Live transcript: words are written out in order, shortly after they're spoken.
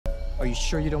Are you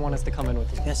sure you don't want us to come in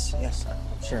with you? Yes,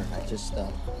 I'm sure. I just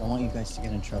don't want you guys to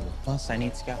get in trouble. Plus, I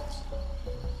need scouts.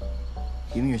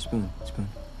 Give me your spoon. Spoon.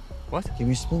 What? Give me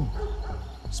your spoon.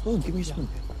 Spoon, give me your spoon.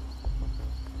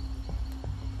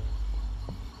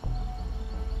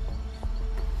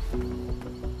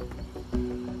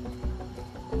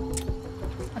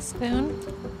 A spoon?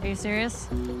 Are you serious?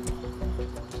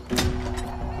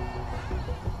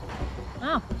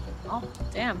 Oh,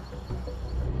 damn.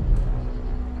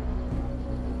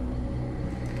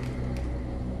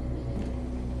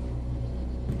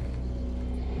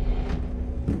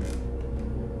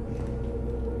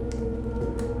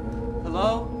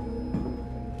 Hello?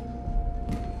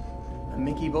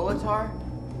 Mickey Bolitar?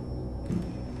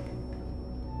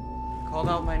 Called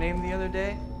out my name the other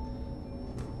day?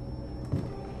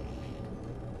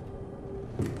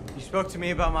 You spoke to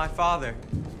me about my father.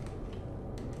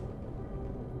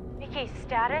 Mickey's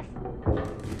status?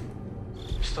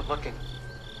 Still looking.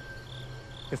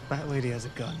 If that lady has a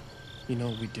gun, you know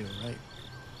what we do, right?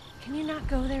 Can you not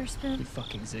go there, We Spoon?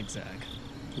 fucking zigzag.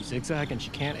 We zigzag and she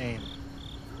can't aim.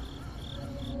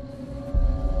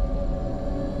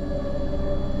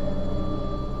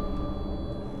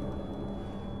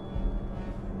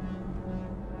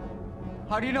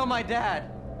 How do you know my dad?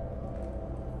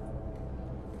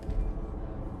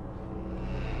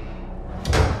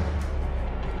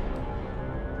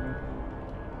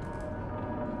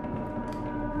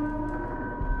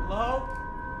 Hello?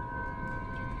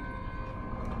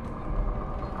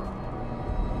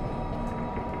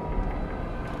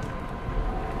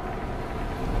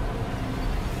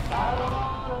 I don't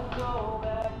wanna go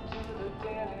back to the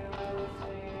daily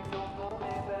routine. Don't pull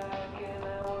me back in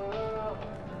that world.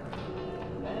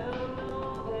 And I know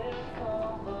there's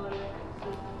comfort in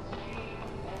consistency.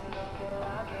 And nothing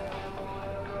I can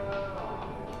forever.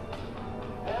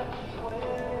 After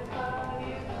 25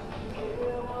 years,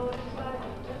 care what it's like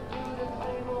to do the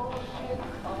same old shit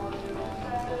on every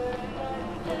Saturday night.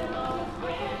 And on a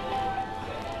green light,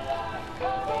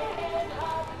 coming in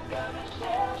hot, gonna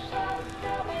shell shock.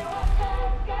 Tell me what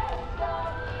that got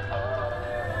started.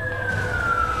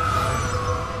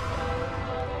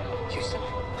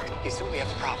 Houston, we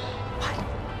have a problem. What?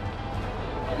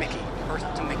 Mickey, first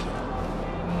to Mickey.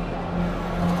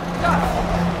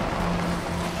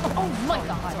 Oh my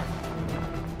God!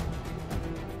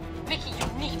 Mickey, you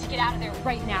need to get out of there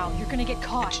right now. You're gonna get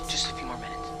caught. Just a few more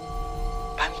minutes.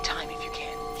 Buy me time if you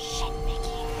can. Shit,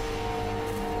 Mickey.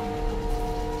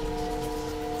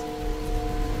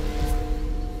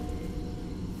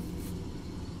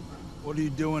 What are you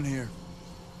doing here?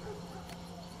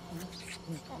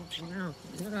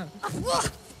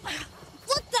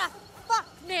 What the fuck,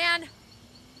 man? Did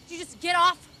you just get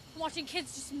off watching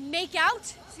kids just make out?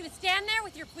 Just gonna stand there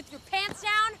with your pants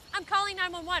down? I'm calling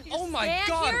 911. You Oh just my stand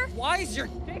God! Here? Why is your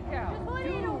dick out? Just put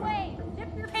it away. Zip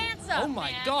your pants up. Oh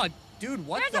my man. God, dude!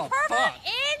 What There's the a pervert fuck?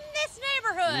 in this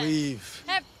neighborhood. Leave.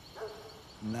 Have-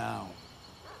 Now.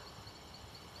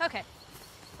 Okay.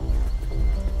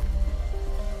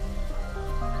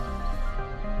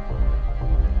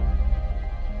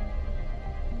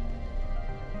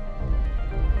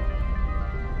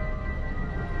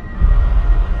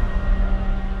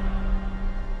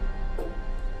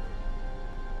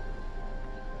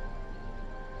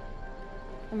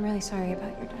 I'm really sorry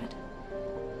about your dad.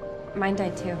 Mine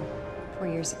died too, 4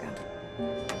 years ago.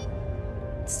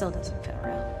 It still doesn't feel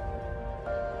real.